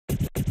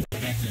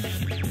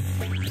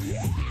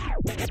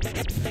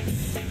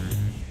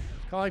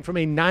Calling from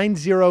a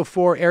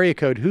 904 area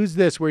code. Who's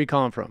this? Where are you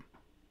calling from?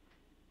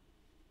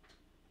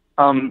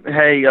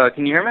 Hey,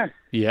 can you hear me?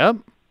 Yep.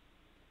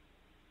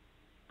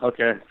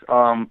 Okay.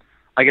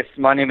 I guess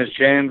my name is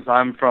James.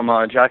 I'm from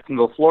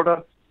Jacksonville,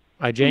 Florida.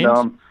 Hi, James.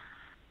 And,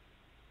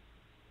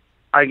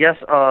 I guess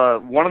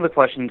one of the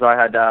questions I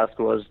had to ask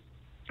was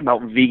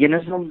about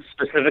veganism,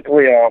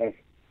 specifically.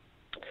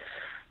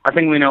 I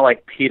think we know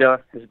like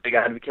PETA is a big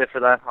advocate for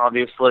that,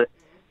 obviously,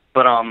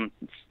 but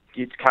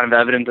it's kind of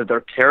evident that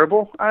they're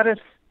terrible at it.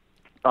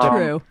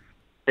 True.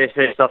 They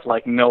say stuff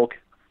like milk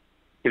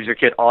gives your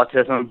kid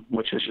autism,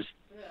 which is just.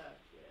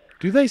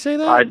 Do they say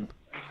that?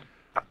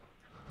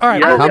 All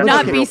right, I Yeah, would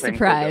not be thing.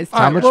 surprised.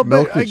 How much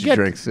milk did you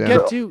drink, Sam?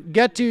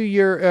 Get to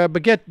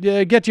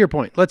your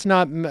point. Let's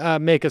not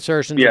make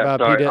assertions Yeah, about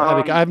sorry.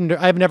 PETA.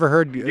 I've never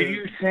heard. Do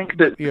you think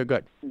that? Yeah,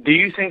 good. Do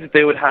you think that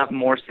they would have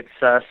more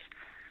success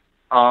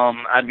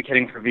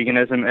advocating for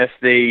veganism if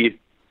they,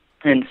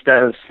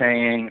 instead of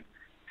saying,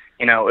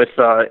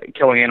 it's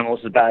killing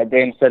animals is bad,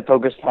 they instead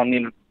focused on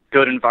the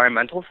good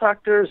environmental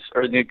factors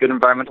or the good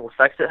environmental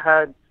effects it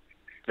had?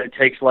 That it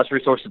takes less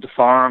resources to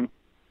farm,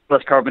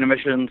 less carbon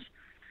emissions.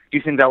 Do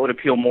you think that would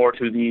appeal more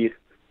to the,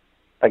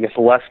 I guess,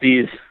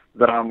 lefties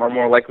that are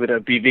more likely to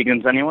be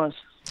vegans anyways?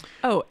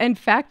 Oh, and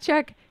fact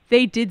check,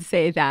 they did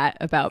say that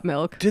about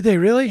milk. Did they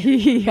really?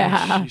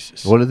 Yeah. Oh,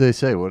 Jesus. What did they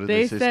say? What did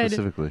They they say said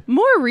specifically?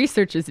 more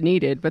research is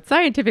needed, but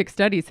scientific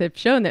studies have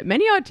shown that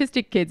many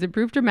autistic kids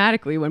improve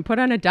dramatically when put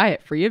on a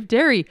diet free of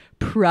dairy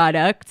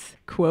products,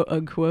 quote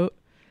unquote.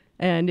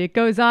 And it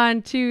goes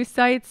on to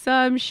cite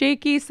some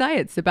shaky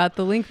science about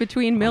the link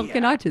between milk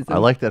and autism. I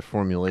like that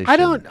formulation. I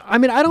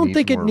don't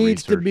think it more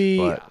needs to research, be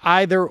but-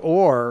 either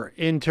or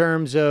in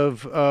terms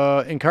of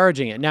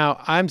encouraging it.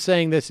 Now, I'm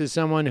saying this as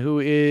someone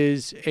who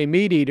is a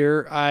meat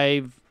eater.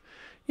 I've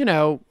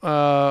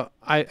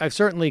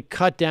certainly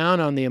cut down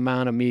on the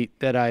amount of meat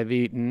that I've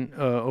eaten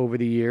over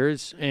the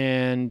years,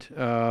 and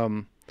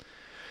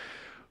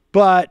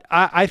but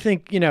I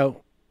think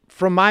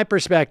from my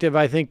perspective,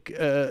 I think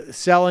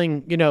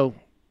selling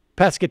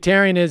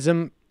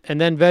pescatarianism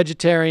and then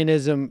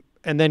vegetarianism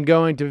and then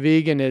going to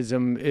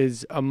veganism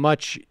is a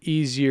much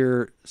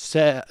easier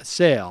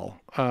sale.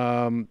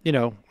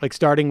 Like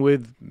starting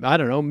with, I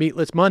don't know,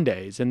 meatless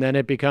Mondays, and then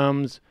it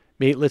becomes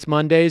meatless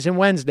Mondays and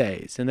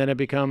Wednesdays, and then it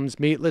becomes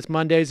meatless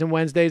Mondays and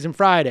Wednesdays and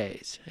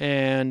Fridays.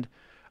 And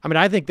I mean,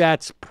 I think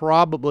that's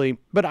probably,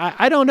 but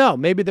I don't know.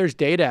 Maybe there's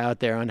data out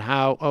there on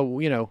how,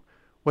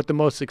 what the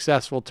most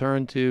successful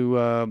turn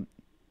to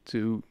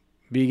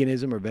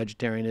veganism or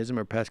vegetarianism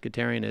or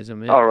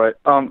pescatarianism is. All right.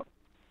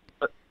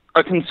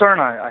 A concern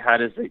I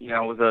had is that,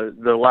 with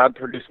the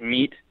lab-produced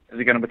meat, is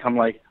it going to become,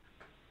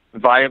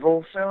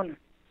 viable soon?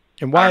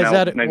 And why I is don't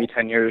know, that? maybe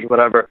 10 years or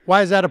whatever.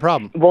 Why is that a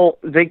problem? Well,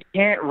 they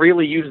can't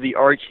really use the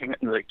argument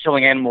that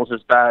killing animals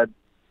is bad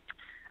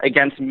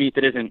against meat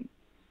that isn't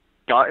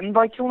gotten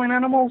by killing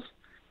animals.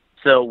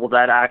 So will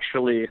that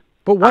actually...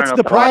 But what's the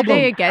Are problem?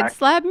 they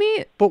against lab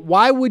meat? But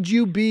why would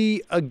you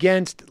be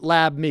against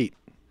lab meat?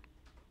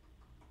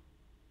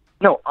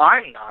 No,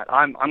 I'm not.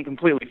 I'm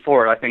completely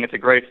for it. I think it's a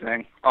great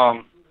thing.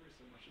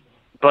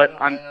 But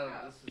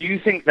do you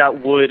think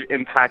that would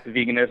impact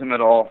veganism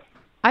at all?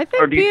 I Or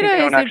think do you think PETA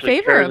anyone is in actually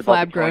favor cares of about the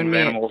lab-grown killing of meat.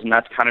 animals, and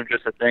that's kind of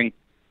just a thing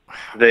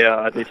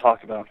they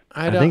talk about?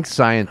 I think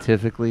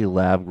scientifically,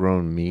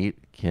 lab-grown meat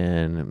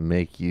can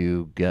make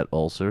you get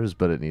ulcers,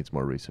 but it needs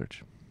more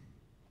research.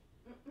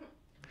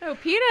 No,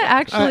 PETA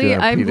actually,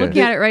 I'm PETA.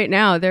 looking at it right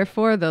now. They're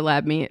for the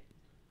lab meat.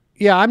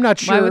 Yeah, I'm not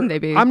sure. Why wouldn't they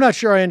be? I'm not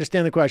sure I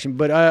understand the question,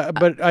 but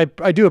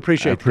I do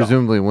appreciate it.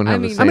 Presumably wouldn't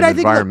have the same I think,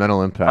 look-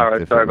 environmental impact. All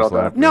right, if sorry it was about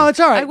that. lab-grown. No, it's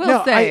all right. I will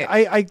no, say-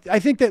 I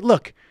think that,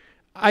 look,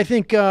 I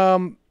think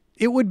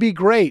it would be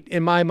great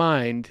in my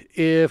mind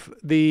if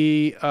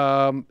the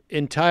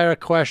entire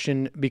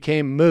question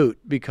became moot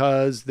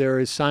because there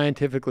is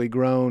scientifically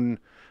grown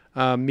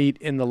meat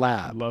in the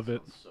lab. Love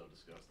it.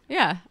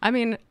 Yeah, I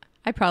mean,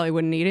 I probably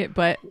wouldn't eat it,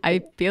 but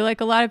I feel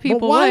like a lot of But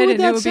people why would, and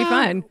that it would be sound-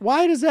 fun.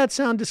 Why does that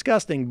sound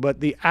disgusting?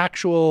 But the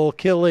actual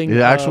killing,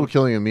 The actual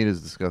killing of meat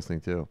is disgusting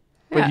too.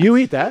 but Yeah. you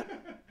eat that,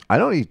 I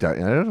don't eat that.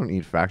 I don't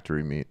eat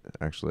factory meat.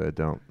 Actually, I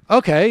don't.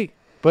 okay?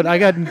 But I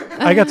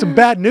got some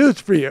bad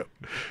news for you.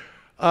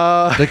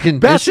 The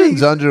conditions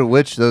Bessie- under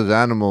which those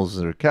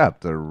animals are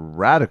kept are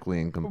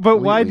radically and completely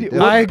But why do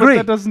different. I agree.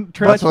 But that doesn't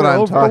That's what transfer I'm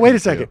over. talking But wait a to.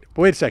 second.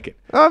 Wait a second.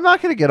 I'm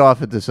not going to get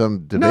off into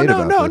some debate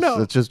no, about this.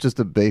 no. It's just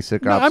a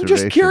basic No, I'm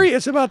observation. just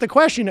curious about the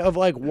question of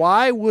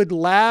why would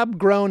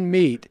lab-grown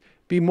meat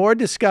be more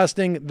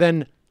disgusting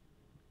than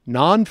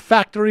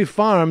non-factory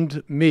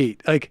farmed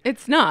meat?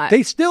 It's not.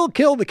 They still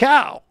kill the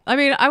cow. I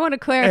mean, I want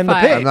to And the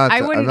clarify. pig.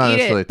 I wouldn't I'm not eat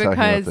necessarily it talking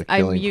about because the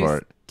I'm killing used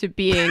part. to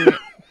being.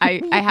 I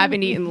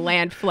haven't eaten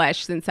land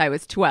flesh since I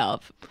was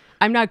 12.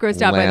 I'm not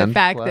grossed out by the Land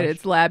fact flesh? that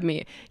it's lab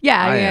meat.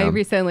 Yeah, I am.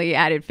 recently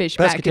added fish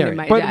back into Pescatarian.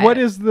 my But diet. what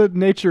is the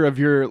nature of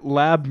your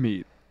lab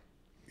meat?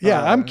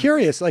 Yeah, I'm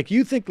curious.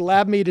 You think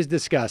lab meat is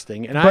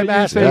disgusting, and But I'm you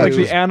asking say, Yeah, like, you.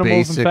 the just animals and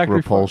basic factory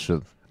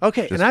repulsion.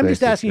 Okay, just and I'm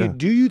just basic, asking you: yeah.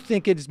 do you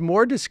think it's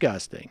more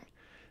disgusting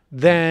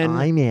then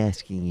I'm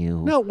asking you.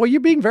 no. Well, you're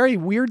being very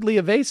weirdly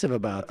evasive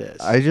about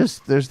this.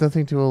 There's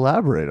nothing to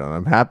elaborate on.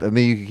 I'm happy. I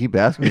mean, you can keep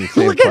asking me the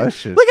same look at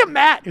question. look at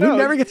Matt, who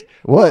never gets.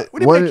 What?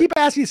 What do you mean? Keep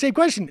asking the same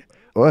question.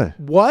 What?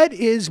 What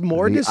is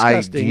more The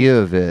disgusting? idea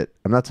of it,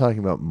 I'm not talking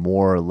about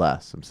more or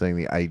less. I'm saying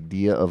the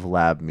idea of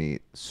lab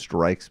meat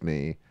strikes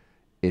me.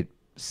 It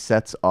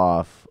sets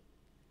off.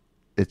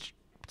 It's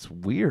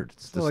weird.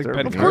 It's Well, like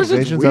disturbing. Of course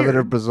it's Implications of it weird.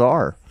 are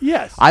bizarre.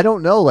 Yes. I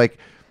don't know, like,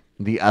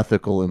 the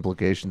ethical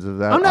implications of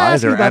that I'm not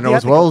asking either, about and the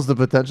as well as the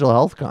potential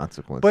health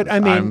consequences. But, I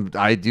mean,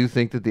 I do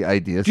think that the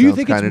idea Do you sounds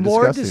think kind it's of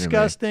more disgusting to me.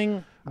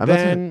 disgusting I'm not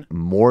saying than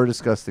more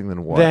disgusting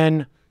than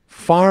what?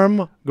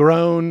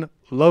 farm-grown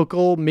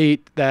local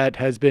meat that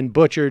has been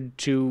butchered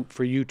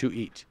for you to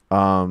eat?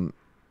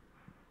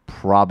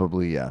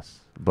 Probably yes,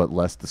 but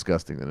less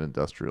disgusting than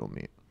industrial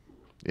meat.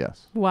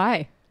 Yes,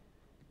 Why?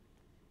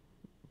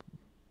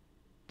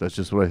 that's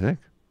just what I think.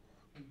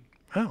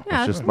 Oh,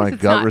 Yeah, It's just at my least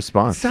it's gut not-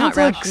 response. sounds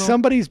not like rational.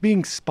 somebody's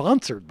being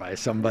sponsored by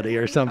somebody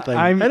or something.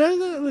 I'm- And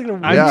I'm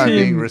I'm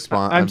team. being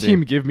I'm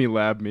team. Give me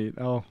lab meat.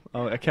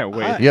 I can't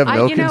wait. You have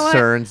no you know what?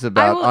 concerns I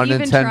about will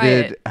even try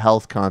unintended it.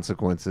 health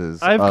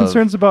consequences. I have of-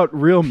 concerns about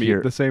real meat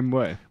pure- the same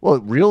way. Well,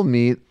 real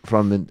meat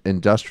from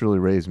industrially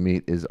raised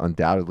meat is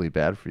undoubtedly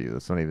bad for you.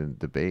 That's not even a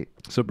debate.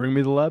 So bring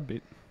me the lab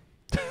meat.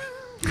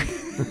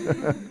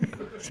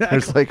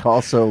 There's like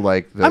also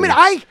like the I mean,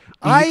 I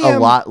eat am a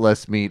lot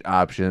less meat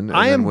option. And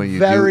I then am when you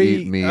very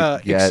do eat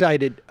meat, get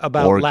excited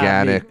about organic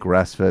lab meat.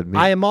 grass-fed meat.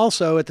 I am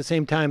also at the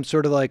same time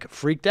sort of like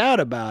freaked out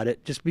about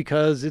it just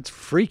because it's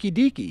freaky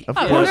deaky. Of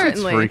Oh, course,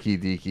 it's certainly. freaky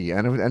deaky,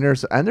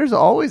 and there's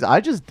always.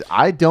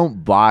 I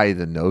don't buy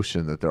the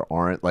notion that there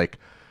aren't like.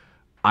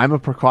 I'm a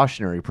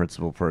precautionary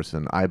principle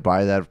person. I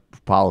buy that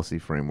policy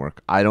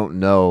framework. I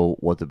don't know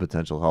what the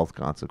potential health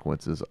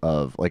consequences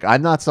of like.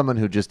 I'm not someone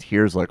who just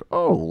hears like,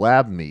 oh,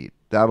 lab meat,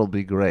 that'll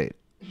be great.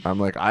 I'm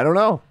like, I don't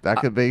know. That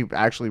could be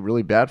actually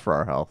really bad for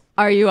our health.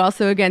 Are you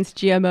also against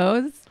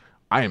GMOs?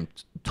 I am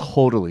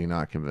totally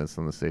not convinced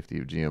on the safety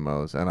of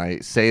GMOs, and I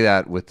say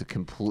that with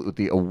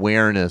the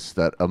awareness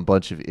that a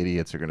bunch of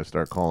idiots are going to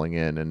start calling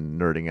in and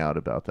nerding out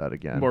about that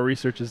again. More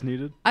research is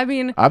needed. I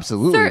mean,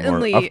 Absolutely,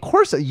 certainly. more. Of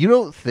course, you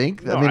don't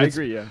think. No, I mean, I it's-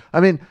 agree, yeah. I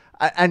mean,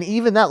 and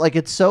even that, like,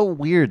 it's so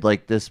weird.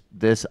 Like this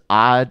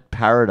odd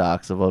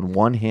paradox of on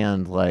one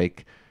hand,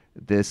 like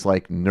this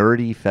like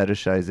nerdy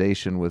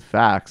fetishization with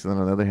facts, and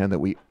then on the other hand, that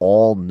we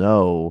all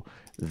know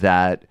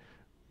that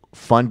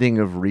funding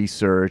of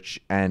research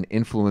and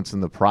influence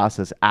in the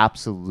process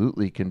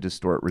absolutely can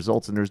distort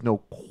results. And there's no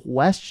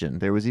question.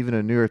 There was even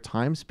a New York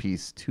Times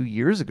piece 2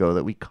 years ago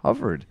that we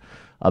covered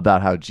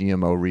about how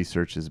GMO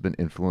research has been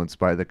influenced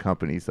by the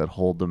companies that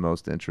hold the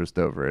most interest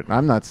over it. And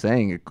I'm not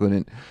saying it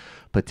couldn't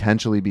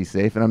potentially be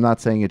safe, and I'm not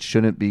saying it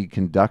shouldn't be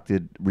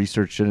conducted,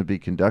 research shouldn't be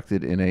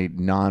conducted in a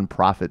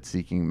non-profit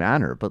seeking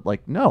manner. But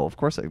like, no, of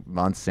course, like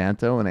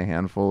Monsanto and a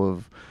handful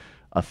of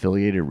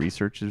affiliated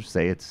researchers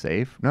say it's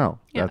safe. No,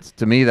 Yeah. that's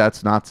to me,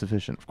 that's not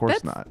sufficient. Of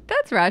course not.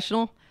 That's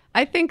rational.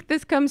 I think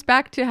this comes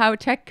back to how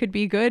tech could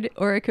be good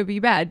or it could be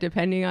bad,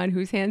 depending on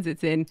whose hands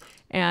it's in.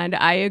 And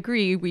I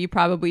agree, we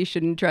probably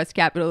shouldn't trust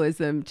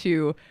capitalism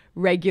to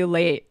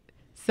regulate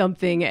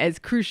something as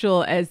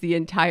crucial as the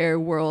entire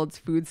world's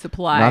food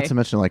supply. Not to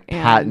mention like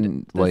and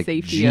patent the like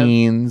safety of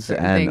genes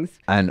certain and things.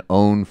 and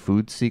own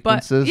food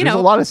sequences. you There's a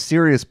know, lot of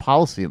serious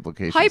policy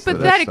implications. to that stuff.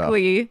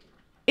 Hypothetically,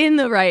 in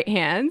the right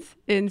hands,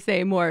 in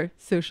say more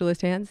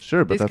socialist hands,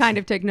 Sure, but this that's- kind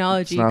of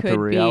technology it's not the could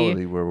reality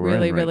be where we're in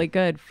really, right really now.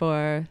 good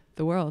for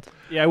the world.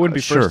 Yeah, I wouldn't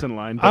be Sure. first in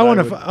line. But I want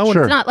would- to. I want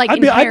Sure. It's not like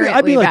I'd be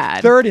inherently like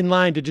bad. third in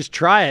line to just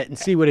try it and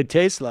see what it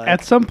tastes like.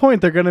 At some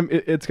point,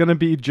 it's gonna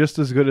be just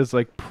as good as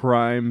like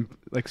prime,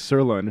 like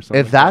sirloin or something.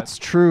 If like that's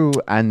true,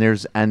 and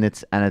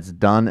it's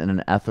done in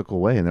an ethical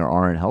way, and there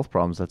aren't health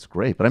problems, that's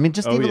great. But I mean,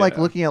 just Oh, even like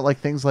yeah. looking at like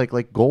things like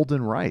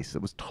golden rice,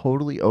 it was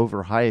totally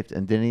overhyped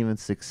and didn't even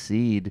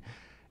succeed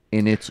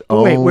in its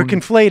own. Wait, we're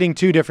conflating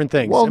two different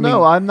things. Well, I mean,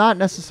 no, I'm not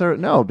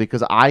necessarily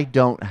because I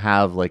don't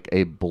have like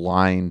a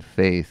blind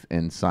faith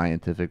in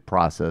scientific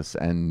process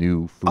and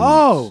new foods.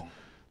 Oh,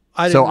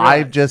 I didn't so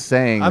realize. I'm just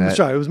saying. I'm that-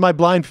 sorry. Was my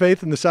blind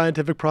faith in the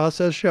scientific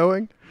process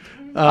showing?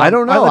 I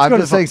don't know. let's I'm go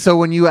to just saying. So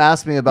when you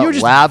ask me You were about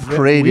just lab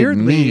created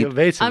weirdly meat,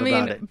 evasive I mean,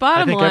 about it.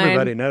 bottom I think line-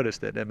 everybody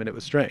noticed it. I mean, it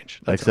was strange.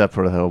 That's except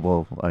for the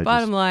hobo, I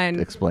Bottom just line,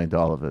 explained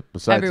all of it.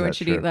 Besides everyone that,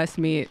 should sure. eat less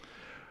meat.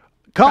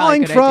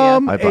 calling Probably a good idea.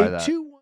 from I buy a that. 2